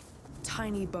 they're like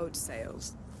tiny boat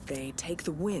sails. They take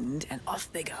the wind and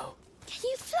off they go. Can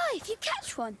you fly if you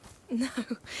catch one? No,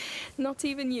 not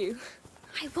even you.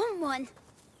 I want one.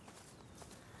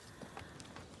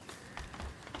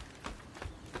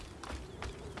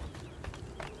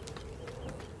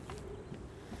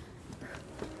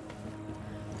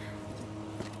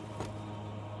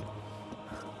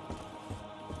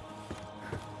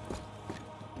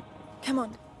 Come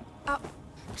on, up.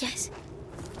 Yes.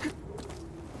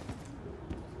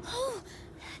 Oh,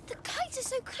 the kites are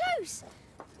so close.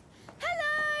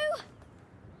 Hello!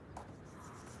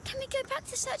 Can we go back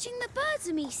to searching the birds,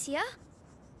 Amicia?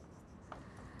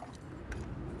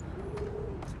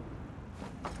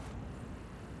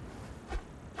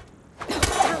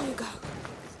 Down you go.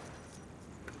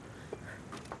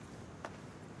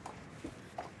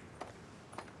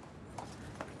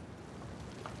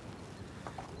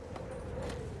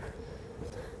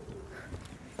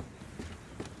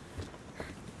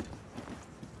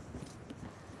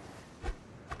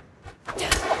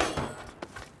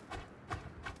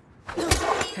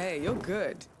 Hey, you're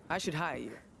good. I should hire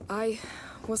you. I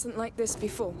wasn't like this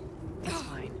before. That's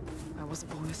fine. I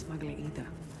wasn't born a smuggler either.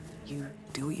 You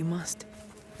do what you must.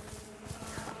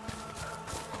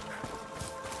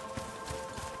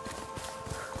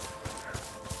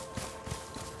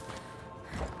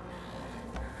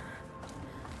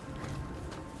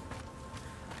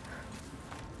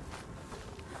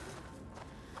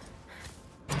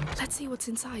 Let's see what's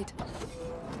inside.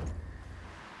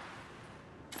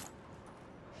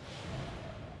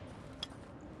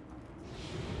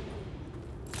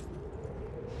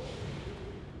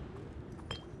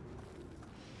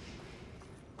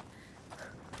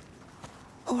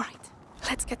 All right,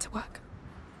 let's get to work.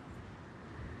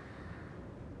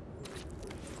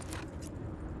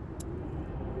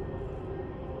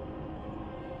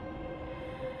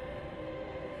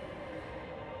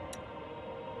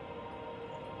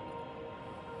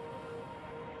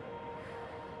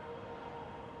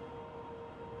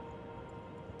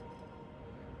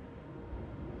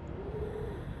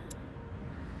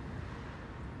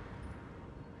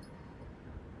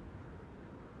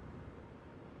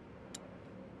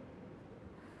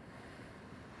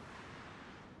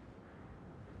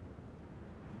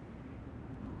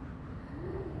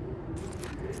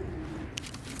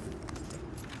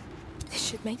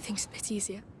 Should make things a bit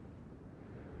easier.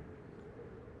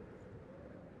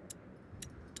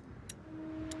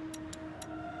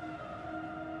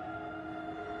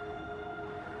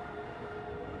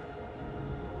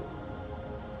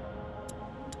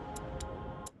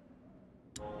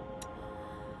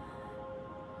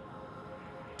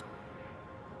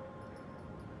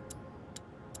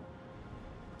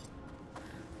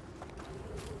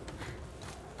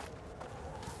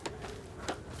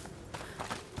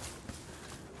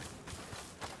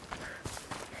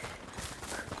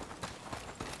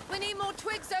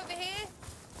 twigs over here?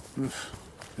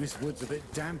 This wood's a bit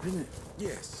damp, isn't it?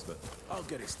 Yes, but I'll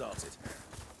get it started.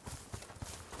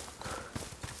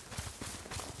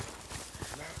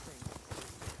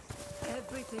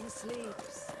 Everything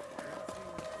sleeps.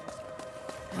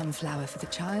 One flower for the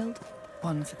child,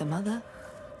 one for the mother,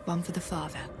 one for the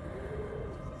father.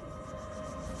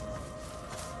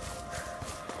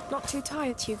 Not too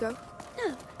tired, Hugo?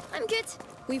 No, I'm good.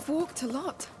 We've walked a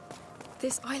lot.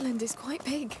 This island is quite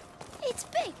big. It's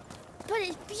big, but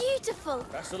it's beautiful.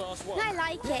 That's the last one. I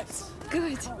like it.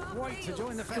 Good. Wait to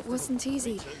join the festival. It wasn't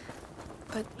easy,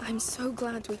 but I'm so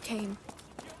glad we came.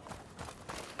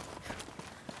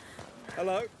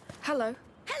 Hello. Hello.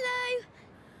 Hello.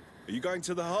 Are you going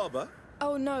to the harbour?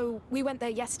 Oh no, we went there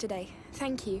yesterday.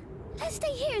 Thank you. Let's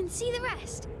stay here and see the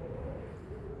rest.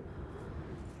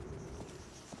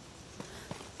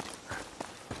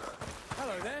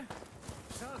 Hello there.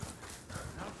 So,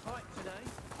 no fight today?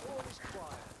 All is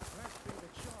quiet. Rest be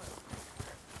the child.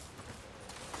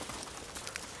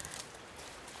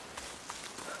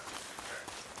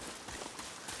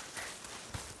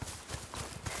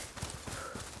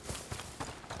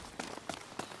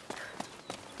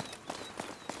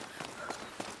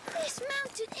 This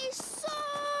mountain is so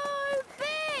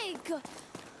big.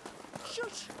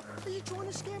 Shush! Are you trying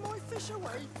to scare my fish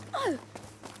away? Oh,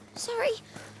 sorry.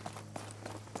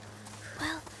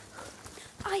 Well,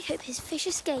 I hope his fish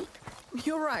escape.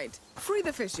 You're right. Free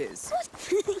the fishes.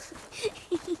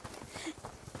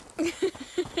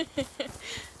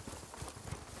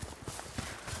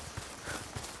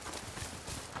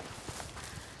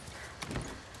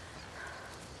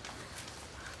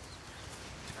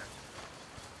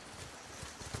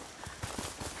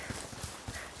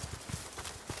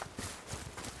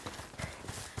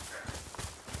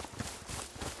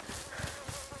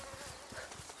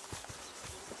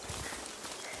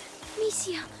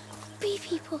 Amicia, bee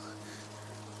people.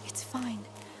 It's fine.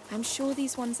 I'm sure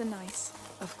these ones are nice.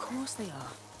 Of course they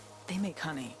are. They make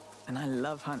honey, and I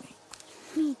love honey.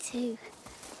 Me too.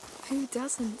 Who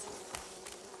doesn't?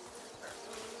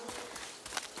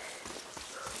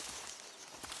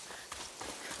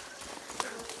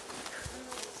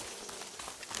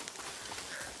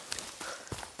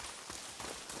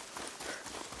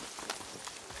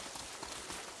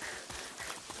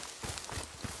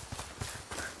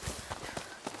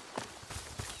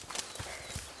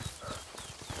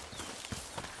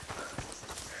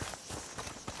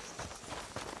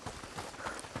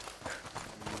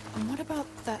 And what about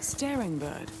that staring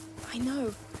bird? I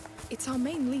know. It's our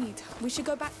main lead. We should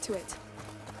go back to it.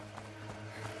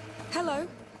 Hello?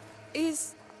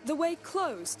 Is the way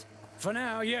closed? For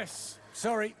now, yes.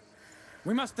 Sorry.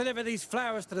 We must deliver these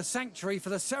flowers to the sanctuary for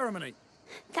the ceremony.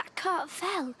 That cart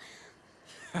fell.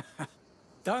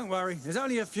 Don't worry, there's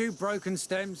only a few broken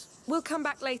stems. We'll come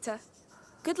back later.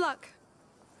 Good luck.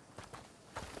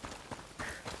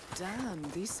 Damn,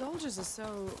 these soldiers are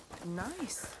so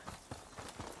nice.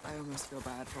 I almost feel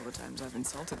bad for all the times I've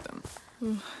insulted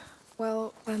them.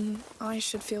 Well, then I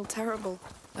should feel terrible.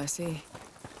 I see.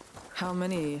 How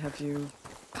many have you...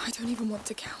 I don't even want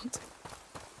to count.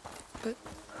 But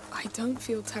I don't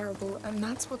feel terrible, and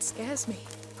that's what scares me.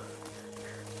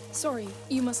 Sorry,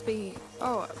 you must be...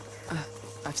 Oh,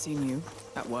 I've seen you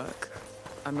at work.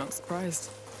 I'm not surprised.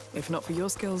 If not for your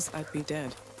skills, I'd be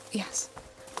dead. Yes.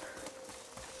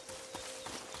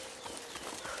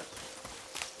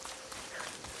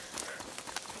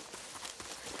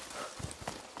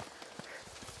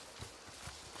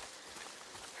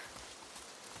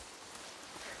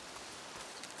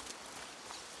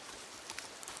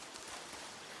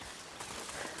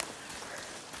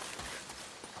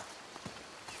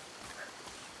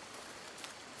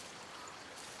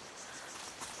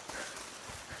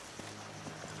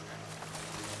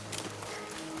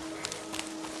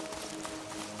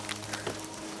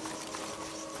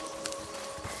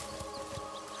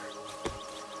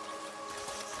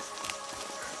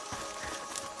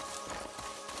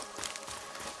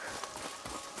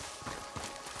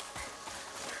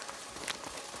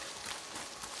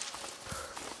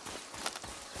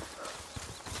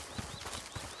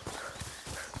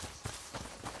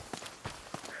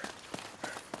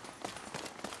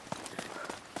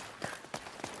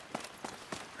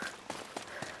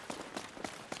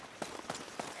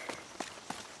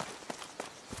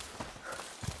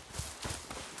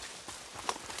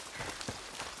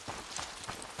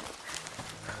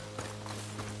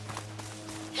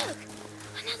 Look,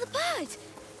 another bird.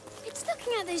 It's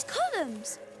looking at those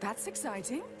columns. That's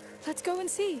exciting. Let's go and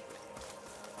see.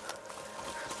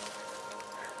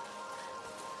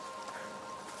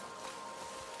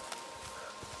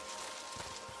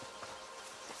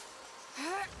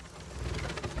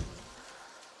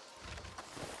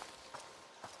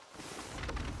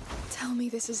 me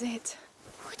this is it.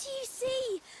 What do you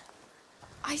see?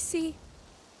 I see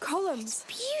columns.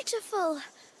 It's beautiful.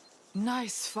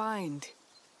 Nice find.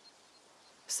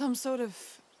 Some sort of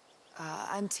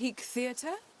antique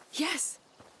theater? Yes.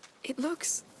 It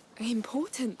looks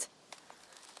important.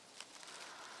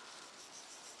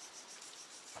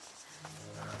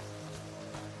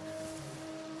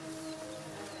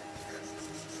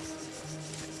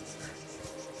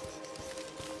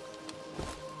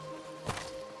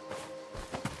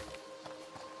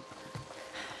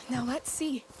 Now let's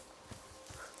see.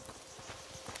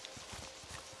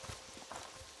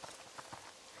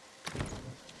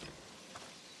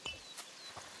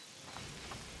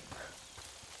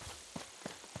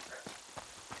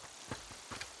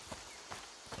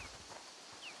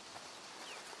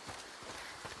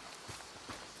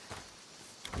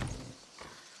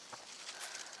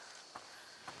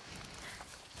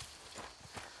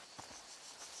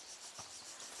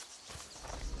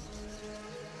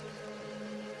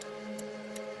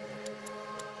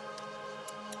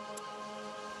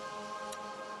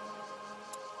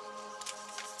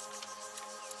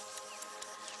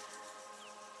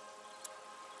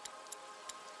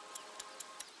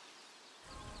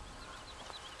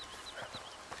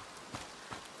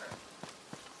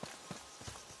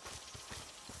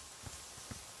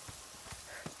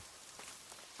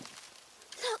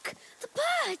 Look, the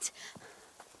bird!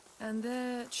 And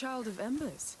they're child of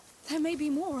embers. There may be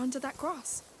more under that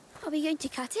grass. Are we going to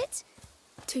cut it?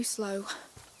 Too slow.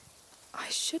 I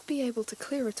should be able to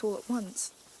clear it all at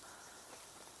once.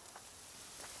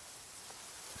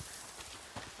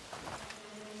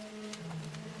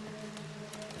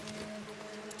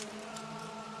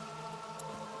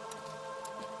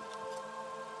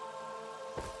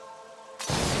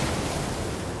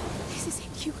 This is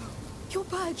it, Hugo. Your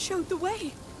bird showed the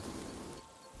way.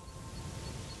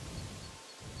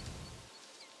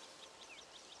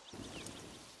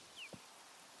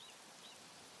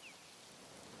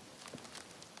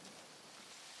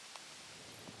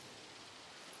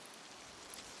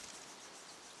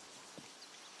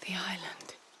 The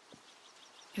island.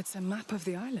 It's a map of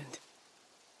the island.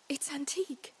 It's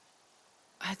antique.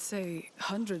 I'd say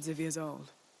hundreds of years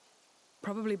old.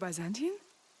 Probably Byzantine?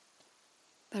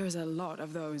 There is a lot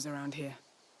of those around here.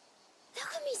 Look,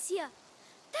 Amicia!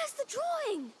 There's the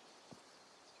drawing!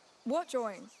 What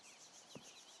drawing?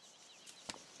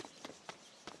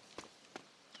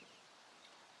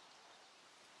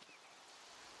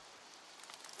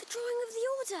 The drawing of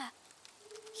the Order!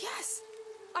 Yes,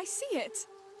 I see it.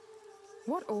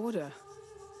 What order?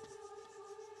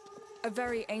 A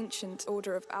very ancient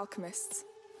order of alchemists.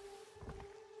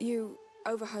 You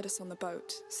overheard us on the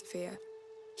boat, Sophia.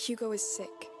 Hugo is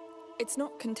sick. It's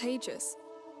not contagious.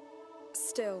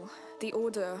 Still, the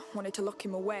Order wanted to lock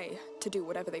him away to do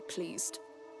whatever they pleased.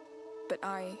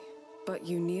 But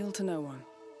you kneel to no one.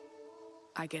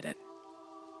 I get it.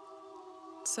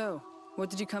 So, what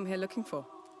did you come here looking for?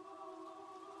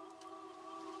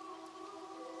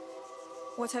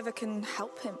 Whatever can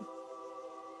help him.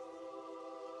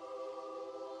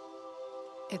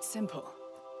 It's simple.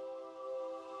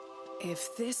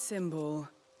 If this symbol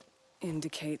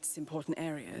indicates important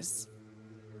areas,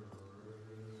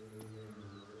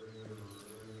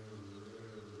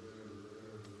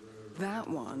 that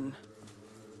one...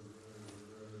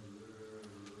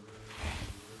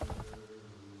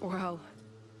 Well,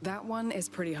 that one is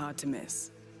pretty hard to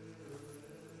miss.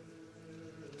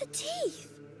 The teeth!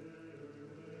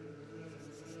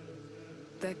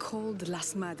 They're called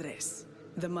Las Madres,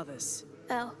 the mothers.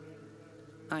 Oh.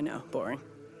 I know, boring.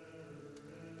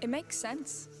 It makes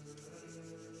sense.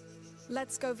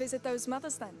 Let's go visit those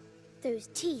mothers then. Those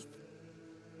teeth.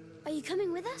 Are you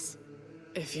coming with us?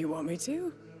 If you want me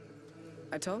to.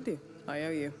 I told you, I owe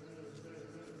you.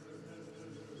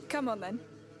 Come on then.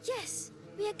 Yes,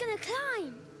 we are gonna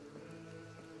climb.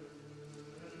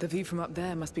 The view from up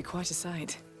there must be quite a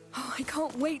sight. Oh, I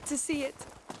can't wait to see it.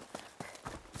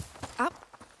 Up.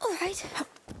 All right.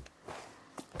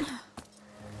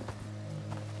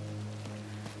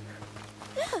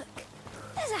 Look,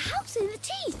 there's a house in the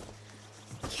teeth.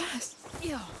 Yes.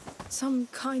 Yeah. Some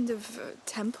kind of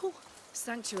temple?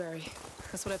 Sanctuary.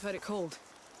 That's what I've heard it called.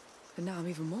 And now I'm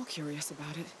even more curious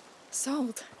about it.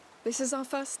 Sold. This is our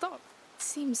first stop. It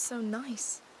seems so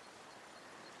nice.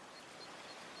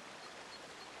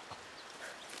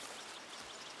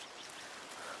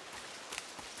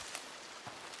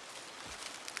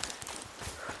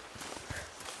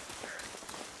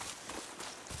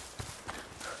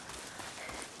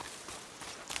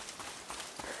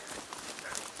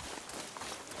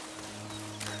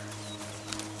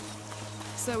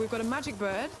 So we've got a magic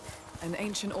bird, an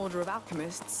ancient order of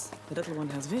alchemists. The little one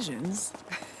has visions.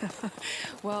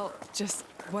 Well, just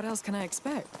what else can I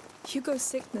expect? Hugo's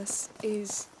sickness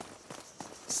is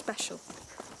special.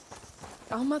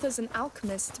 Our mother's an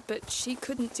alchemist, but she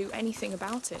couldn't do anything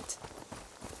about it.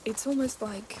 It's almost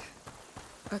like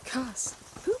a curse.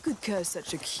 Who could curse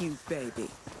such a cute baby?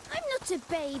 I'm not a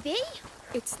baby.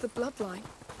 It's the bloodline.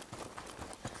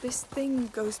 This thing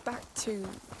goes back to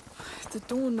the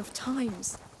dawn of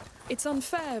times. It's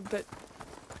unfair, but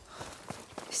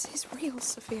this is real,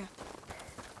 Sophia.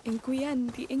 In Guyenne,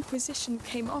 the Inquisition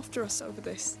came after us over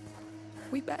this.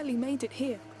 We barely made it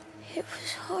here. It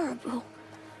was horrible.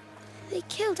 They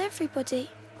killed everybody.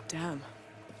 Damn.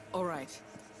 All right.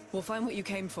 We'll find what you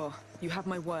came for. You have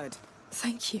my word.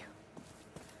 Thank you.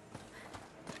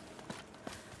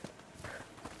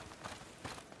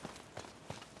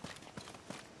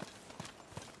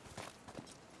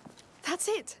 That's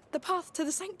it! The path to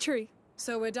the sanctuary!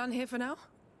 So we're done here for now?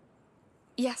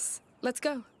 Yes, let's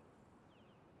go.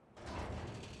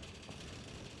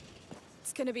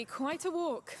 It's gonna be quite a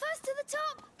walk. First to the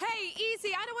top! Hey,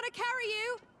 easy! I don't want to carry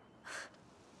you!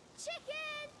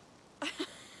 Chicken!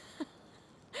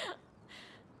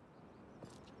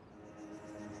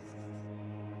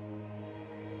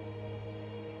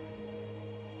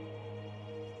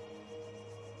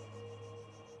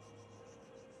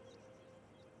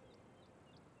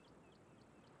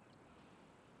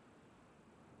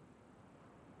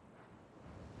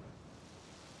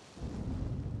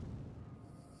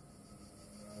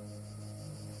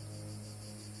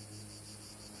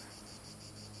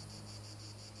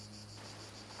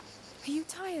 Are you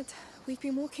tired? We've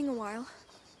been walking a while.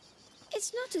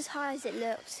 It's not as high as it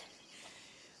looked.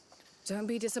 Don't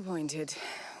be disappointed.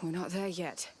 We're not there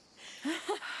yet.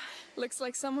 Looks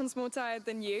like someone's more tired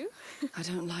than you. I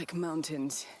don't like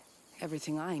mountains.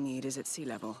 Everything I need is at sea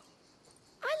level.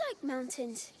 I like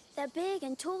mountains. They're big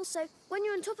and tall, so when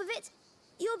you're on top of it,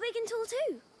 you're big and tall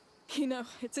too. You know,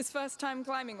 it's his first time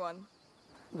climbing one.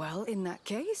 Well, in that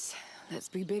case, let's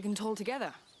be big and tall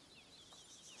together.